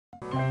I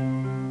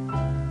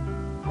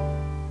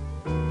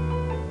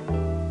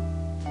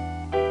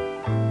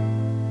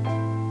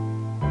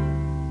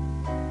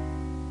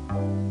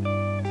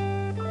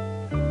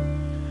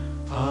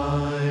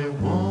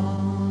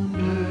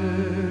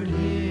wandered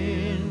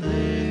in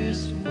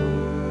this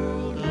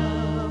world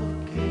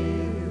of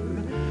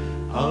care,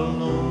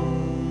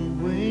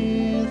 alone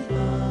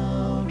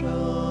without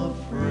a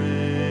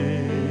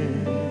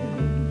friend.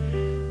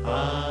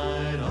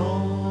 I'd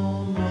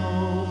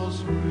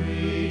almost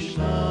reached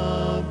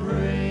the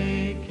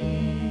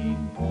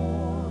breaking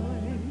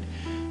point,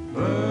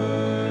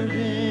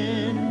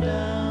 burdened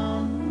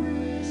down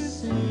with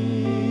sin.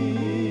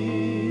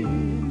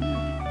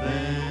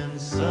 Then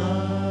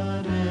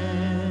suddenly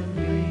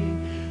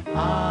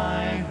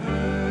I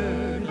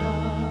heard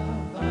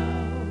about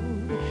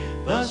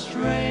the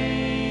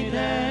straight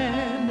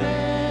and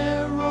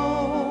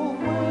narrow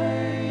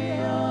way,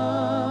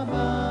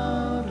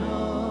 about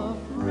a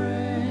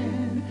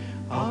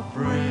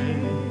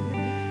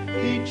friend,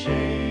 he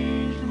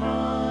changed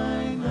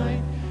my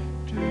night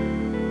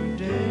to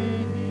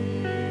day.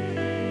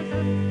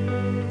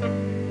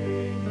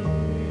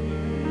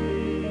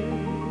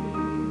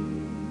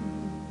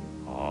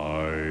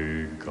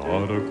 I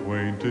got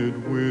acquainted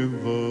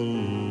with the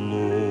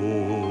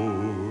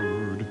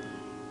Lord,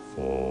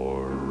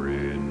 for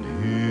in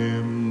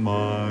Him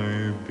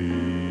I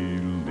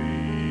believed.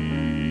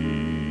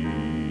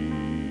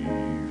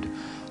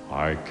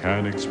 I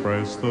can't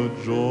express the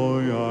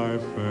joy I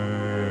felt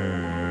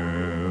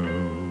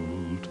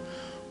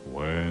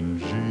when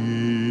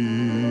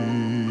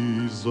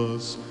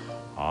Jesus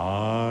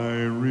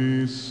I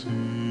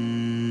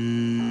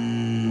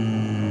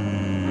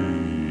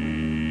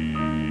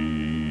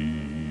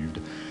received.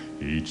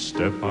 Each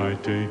step I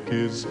take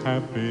is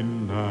happy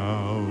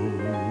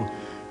now,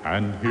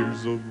 and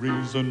here's a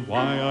reason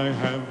why I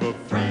have a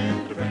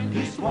friend. A friend,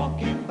 he's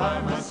walking by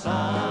my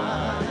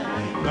side.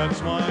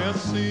 That's why I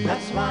sing.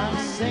 That's why I'm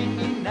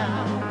singing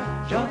now.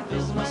 Joy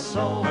fills my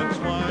soul. That's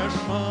why I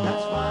shout.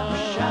 That's why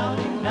I'm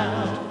shouting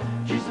now.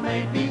 Jesus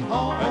made me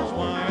whole. That's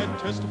why I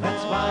testify.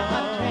 That's why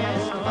I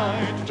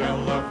testify to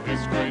tell of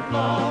His great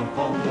love.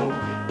 Oh, oh,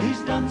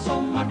 He's done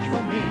so much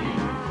for me.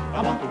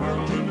 I want the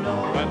world to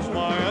know. That's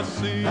why I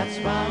sing. That's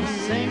why I'm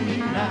singing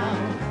now.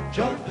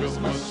 Joy fills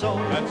my soul.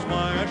 That's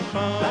why I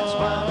shout. That's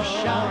why I'm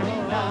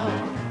shouting now.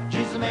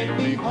 Jesus made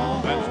me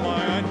whole. That's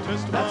why I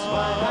testify. That's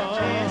why I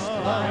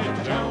testify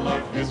to tell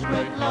of His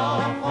great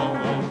love. Oh,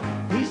 oh,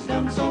 He's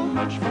done so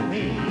much for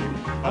me.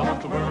 I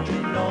want the world to